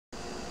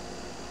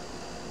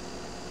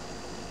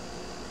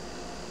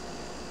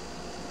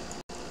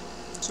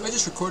So I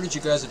just recorded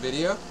you guys a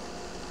video,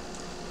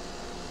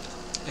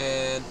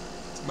 and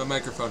my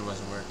microphone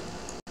wasn't working.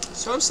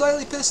 So I'm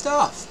slightly pissed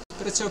off,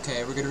 but it's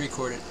okay, we're going to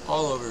record it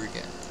all over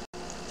again.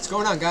 What's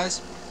going on,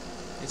 guys?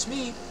 It's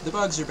me, the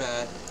bugs are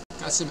bad.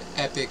 Got some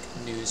epic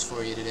news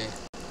for you today.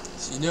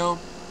 So you know,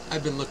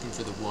 I've been looking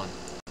for the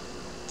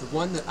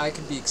one that I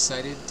could be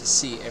excited to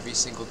see every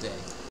single day.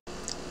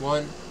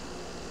 One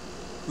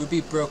who would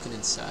be broken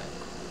inside,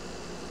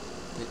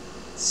 but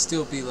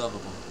still be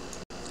lovable.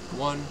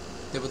 One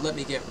that would let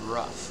me get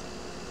rough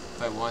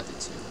if I wanted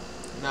to,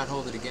 and not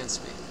hold it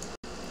against me.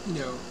 You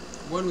know,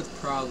 one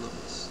with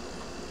problems,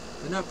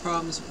 but not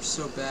problems that were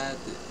so bad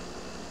that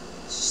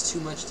it's just too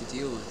much to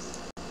deal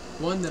with.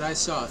 One that I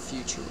saw a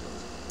future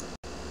with.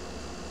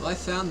 Well, I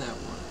found that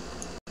one.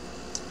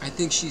 I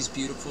think she's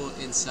beautiful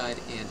inside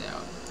and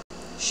out.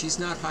 She's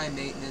not high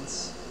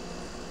maintenance.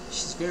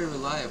 She's very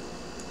reliable.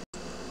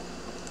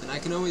 And I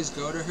can always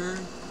go to her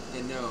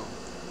and know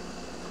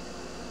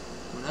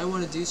when I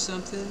want to do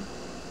something,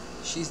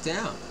 she's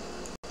down.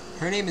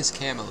 Her name is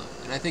Camilla,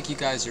 and I think you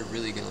guys are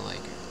really going to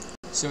like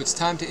her. So it's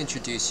time to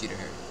introduce you to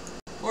her.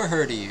 Or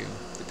her to you.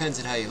 Depends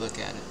on how you look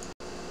at it.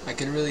 I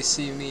can really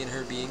see me and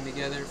her being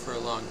together for a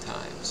long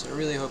time, so I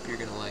really hope you're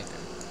going to like her.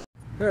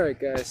 Alright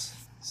guys,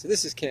 so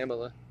this is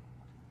Camilla.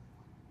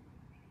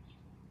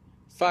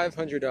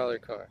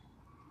 $500 car.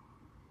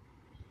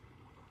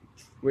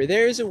 Where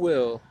there is a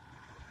will,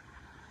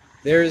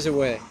 there is a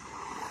way.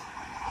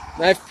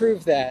 And I've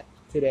proved that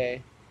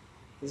today.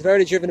 I've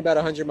already driven about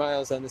 100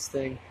 miles on this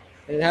thing,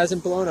 and it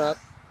hasn't blown up.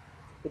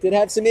 It did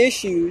have some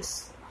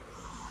issues.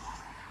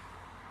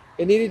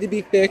 It needed to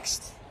be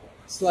fixed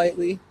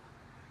slightly.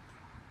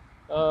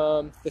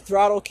 The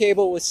throttle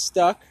cable was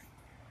stuck,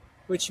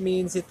 which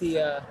means that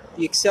the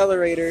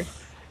accelerator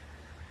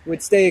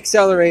would stay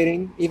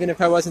accelerating even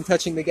if I wasn't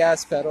touching the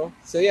gas pedal.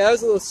 So yeah, that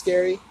was a little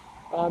scary.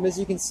 As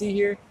you can see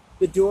here,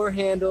 the door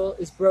handle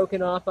is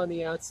broken off on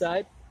the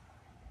outside.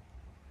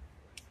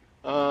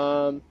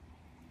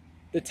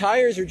 The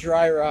tires are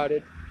dry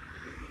rotted,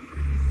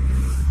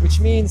 which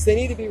means they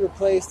need to be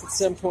replaced at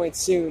some point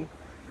soon.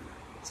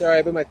 Sorry,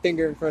 I put my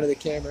finger in front of the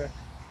camera.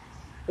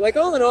 But like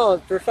all in all,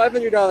 for a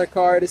 $500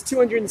 car, it has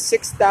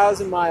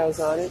 206,000 miles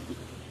on it.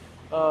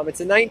 It's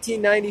a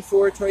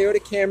 1994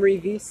 Toyota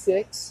Camry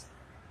V6.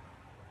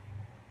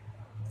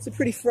 It's a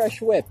pretty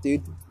fresh whip,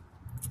 dude.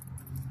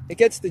 It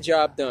gets the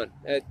job done.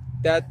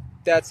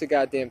 That's a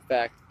goddamn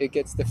fact. It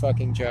gets the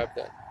fucking job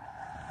done.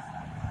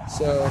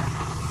 So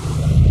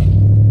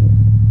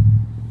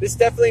this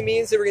definitely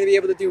means that we're going to be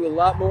able to do a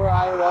lot more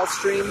IRL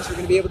streams. We're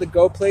going to be able to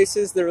go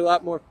places that are a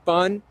lot more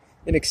fun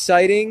and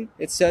exciting,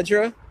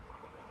 etc.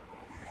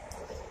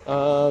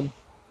 But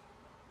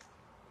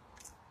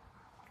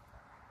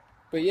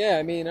yeah,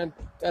 I mean, I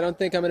don't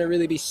think I'm going to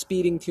really be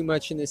speeding too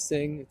much in this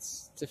thing.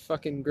 It's a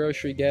fucking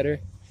grocery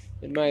getter,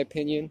 in my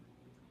opinion.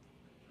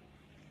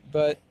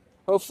 But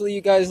hopefully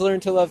you guys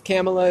learn to love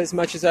Camilla as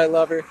much as I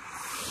love her.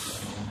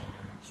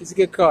 She's a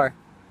good car.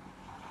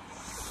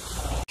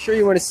 I'm sure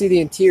you want to see the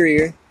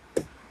interior.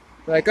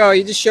 Like, oh,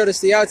 you just showed us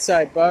the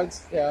outside,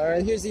 Bugs. Yeah,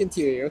 alright, here's the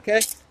interior,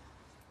 okay?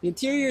 The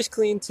interior is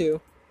clean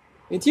too.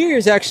 The interior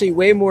is actually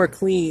way more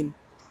clean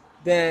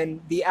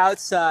than the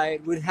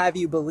outside would have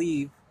you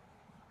believe.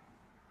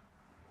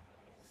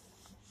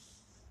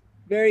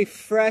 Very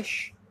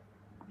fresh,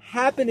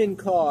 happening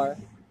car.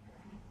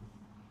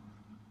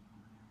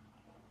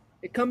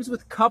 It comes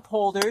with cup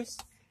holders.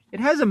 It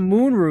has a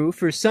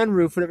moonroof or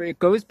sunroof, whatever. It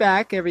goes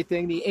back,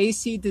 everything. The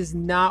AC does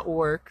not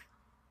work.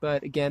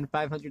 But again,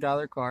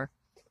 $500 car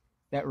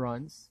that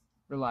runs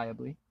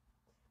reliably.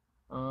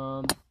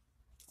 But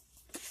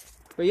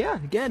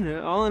yeah, again,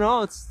 all in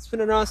all, it's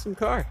been an awesome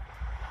car.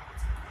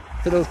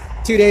 For the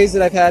 2 days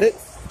that I've had it.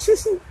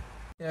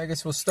 Yeah, I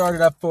guess we'll start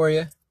it up for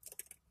you.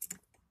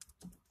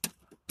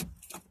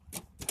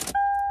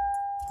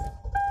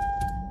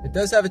 It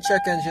does have a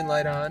check engine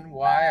light on.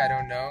 Why? I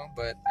don't know,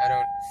 but I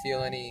don't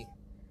feel any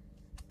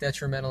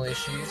detrimental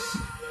issues.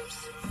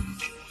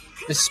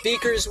 The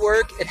speakers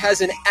work. It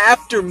has an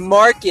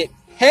aftermarket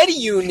head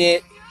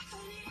unit.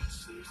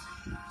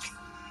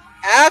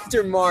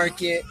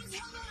 Aftermarket.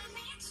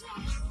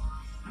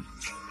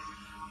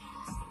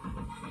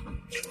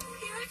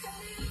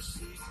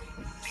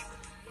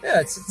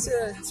 Yeah, it's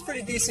a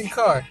pretty decent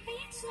car.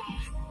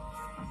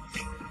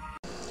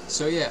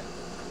 So yeah,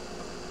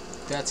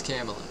 that's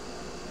Camilla.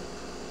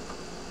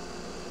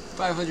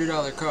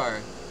 $500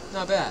 car,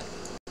 not bad.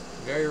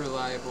 Very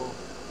reliable,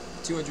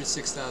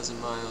 206,000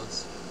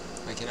 miles.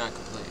 I cannot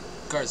complain.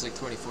 The car's like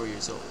 24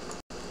 years old.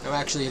 No,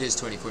 actually it is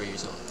 24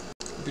 years old.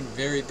 I've been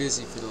very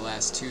busy for the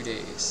last 2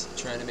 days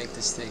trying to make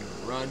this thing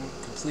run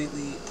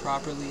completely,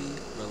 properly,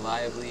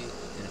 reliably,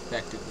 and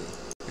effectively.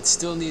 It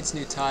still needs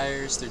new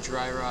tires. They're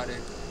dry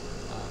rotted.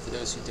 For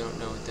those who don't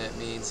know what that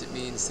means, it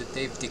means that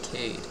they've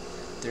decayed.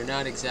 They're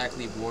not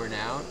exactly worn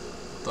out,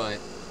 but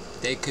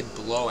they could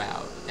blow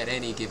out at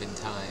any given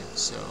time,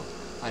 so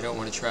I don't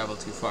want to travel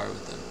too far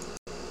with them.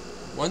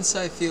 Once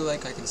I feel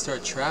like I can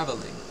start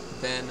traveling,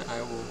 then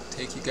I will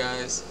take you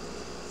guys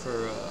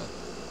for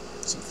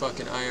some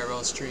fucking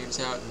IRL streams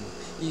out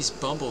in East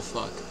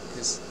Bumblefuck,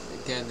 because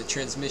again, the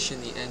transmission,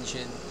 the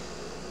engine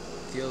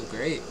feel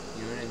great,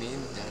 you know what I mean?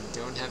 I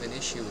don't have an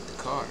issue with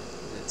the car.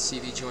 The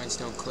CV joints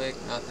don't click,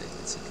 nothing.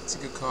 It's a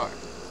good car.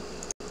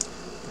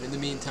 But in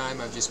the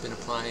meantime, I've just been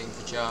applying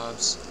for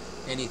jobs,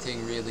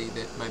 anything really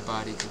that my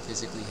body can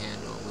physically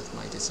handle with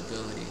my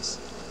disabilities.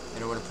 I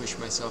don't want to push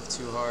myself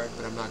too hard,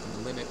 but I'm not going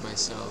to limit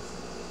myself.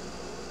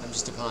 I'm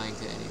just applying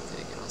to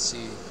anything, and I'll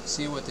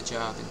see what the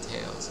job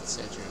entails,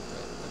 etc.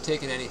 But I'm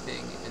taking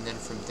anything, and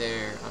then from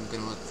there, I'm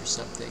going to look for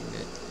something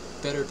that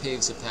better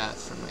paves a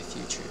path for my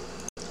future.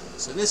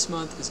 So this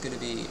month is going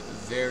to be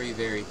very,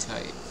 very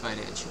tight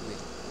financially.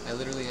 I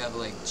literally have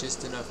like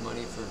just enough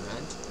money for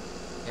rent,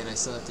 and I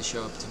still have to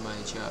show up to my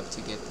job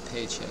to get the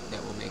paycheck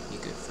that will make me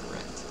good for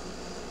rent.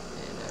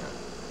 And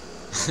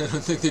I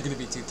don't think they're going to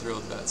be too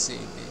thrilled about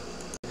seeing me.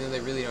 And then they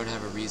really don't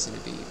have a reason to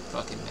be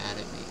fucking mad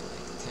at me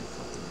like 10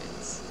 fucking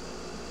minutes.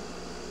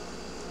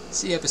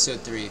 See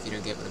episode 3 if you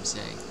don't get what I'm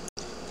saying.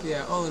 But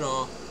yeah, all in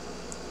all,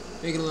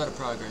 making a lot of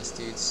progress,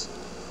 dudes.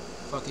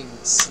 Fucking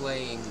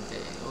slaying the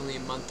day. Only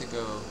a month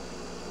ago,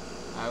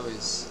 I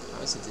was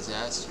a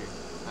disaster.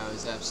 I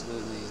was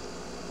absolutely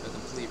a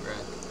complete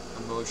wreck.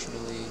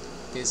 Emotionally,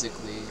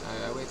 physically.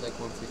 I weighed like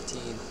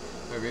 115.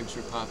 My ribs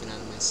were popping out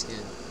of my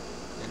skin.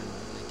 And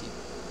like you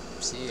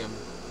see,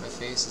 my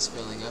face is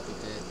filling up a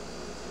bit.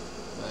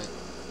 But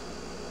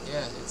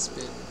yeah, it's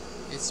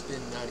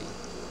been nutty.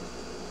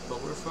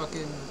 But we're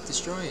fucking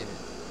destroying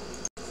it.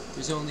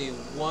 There's only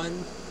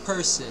one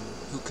person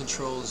who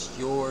controls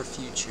your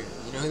future.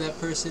 You know who that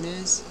person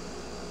is?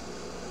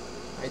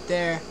 Right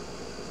there.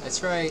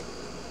 That's right.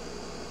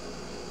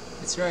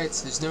 That's right.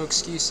 So there's no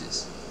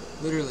excuses.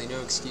 Literally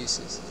no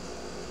excuses.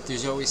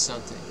 There's always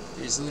something.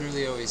 There's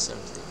literally always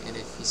something. And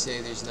if you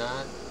say there's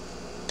not,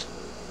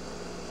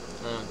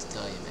 I don't know what to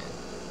tell you, man.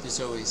 There's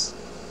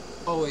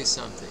always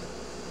something.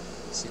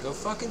 So go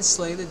fucking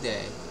slay the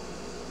day.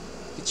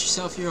 Get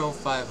yourself your own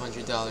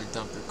 $500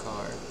 dumper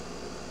car.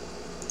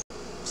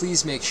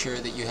 Please make sure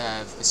that you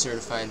have a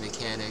certified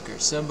mechanic or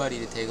somebody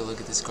to take a look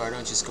at this car.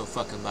 Don't just go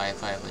fucking buy a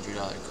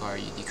 $500 car.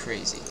 You'd be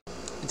crazy.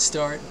 And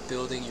start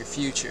building your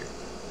future.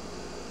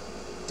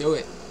 Do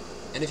it.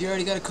 And if you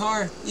already got a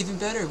car, even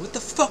better. What the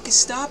fuck is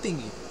stopping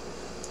you?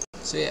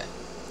 So yeah,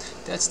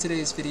 that's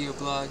today's video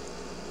blog.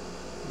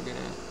 We're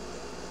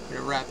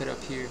gonna wrap it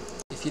up here.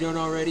 If you don't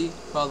already,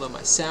 follow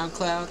my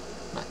SoundCloud,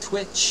 my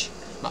Twitch,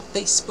 my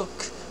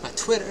Facebook, my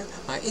Twitter,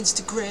 my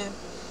Instagram,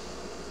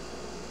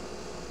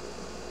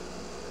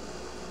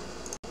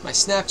 my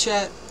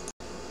Snapchat,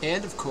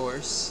 and of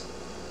course,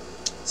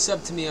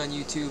 sub to me on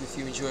YouTube if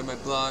you enjoy my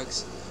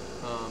blogs.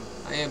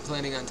 I am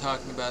planning on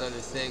talking about other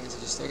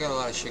things. I got a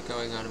lot of shit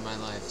going on in my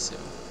life, so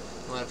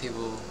a lot of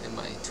people in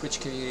my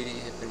Twitch community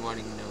have been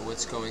wanting to know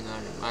what's going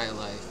on in my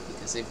life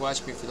because they've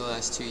watched me for the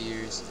last 2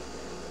 years,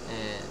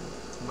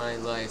 and my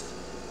life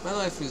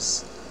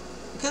was,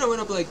 we kind of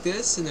went up like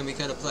this, and then we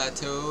kind of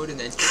plateaued, and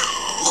then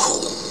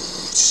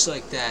just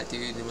like that,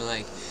 dude, and we're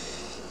like,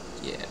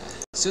 yeah.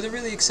 So they're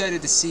really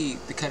excited to see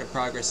the kind of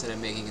progress that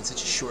I'm making in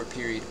such a short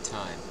period of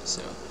time,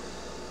 so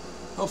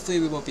hopefully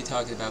we won't be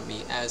talking about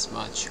me as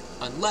much,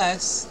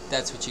 unless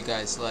that's what you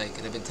guys like.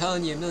 And I've been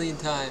telling you a million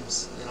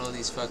times in all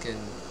these fucking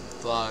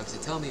vlogs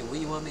to tell me what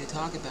you want me to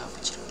talk about,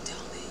 but you don't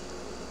tell me.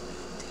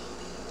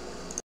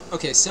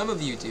 Okay, some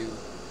of you do,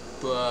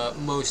 but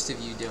most of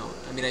you don't.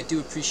 I mean, I do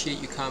appreciate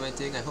you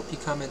commenting. I hope you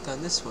comment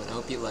on this one. I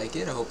hope you like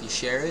it. I hope you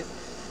share it.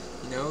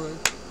 You know,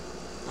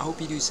 I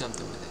hope you do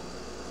something with it.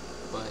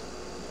 But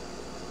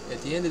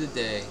at the end of the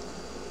day,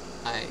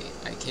 I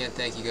can't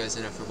thank you guys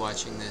enough for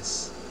watching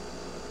this.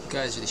 You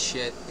guys are the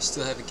shit. We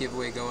still have a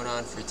giveaway going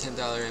on for a $10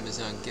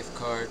 Amazon gift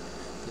card.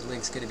 The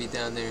link's going to be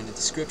down there in the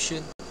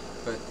description.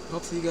 But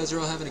hopefully you guys are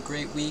all having a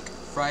great week.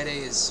 Friday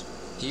is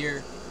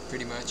here,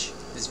 pretty much.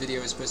 This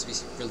video is supposed to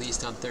be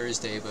released on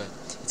Thursday, but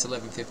it's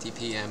 11:50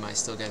 p.m. I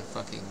still gotta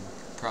fucking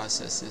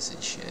process this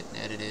and shit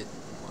and edit it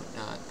and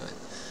whatnot.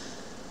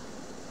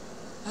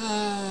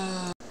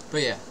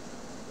 But yeah.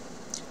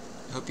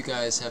 I hope you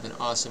guys have an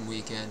awesome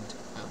weekend.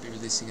 I'll be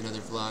releasing another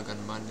vlog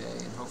on Monday,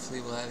 and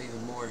hopefully we'll have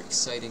even more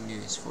exciting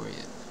news for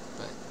you.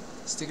 But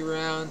stick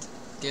around.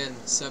 Again,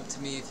 sub to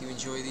me if you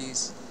enjoy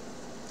these.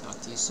 Talk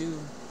to you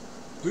soon.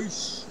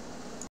 Peace.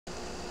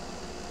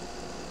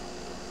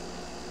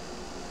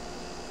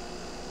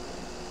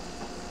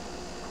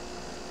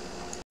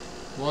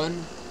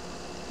 One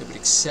that would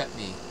accept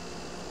me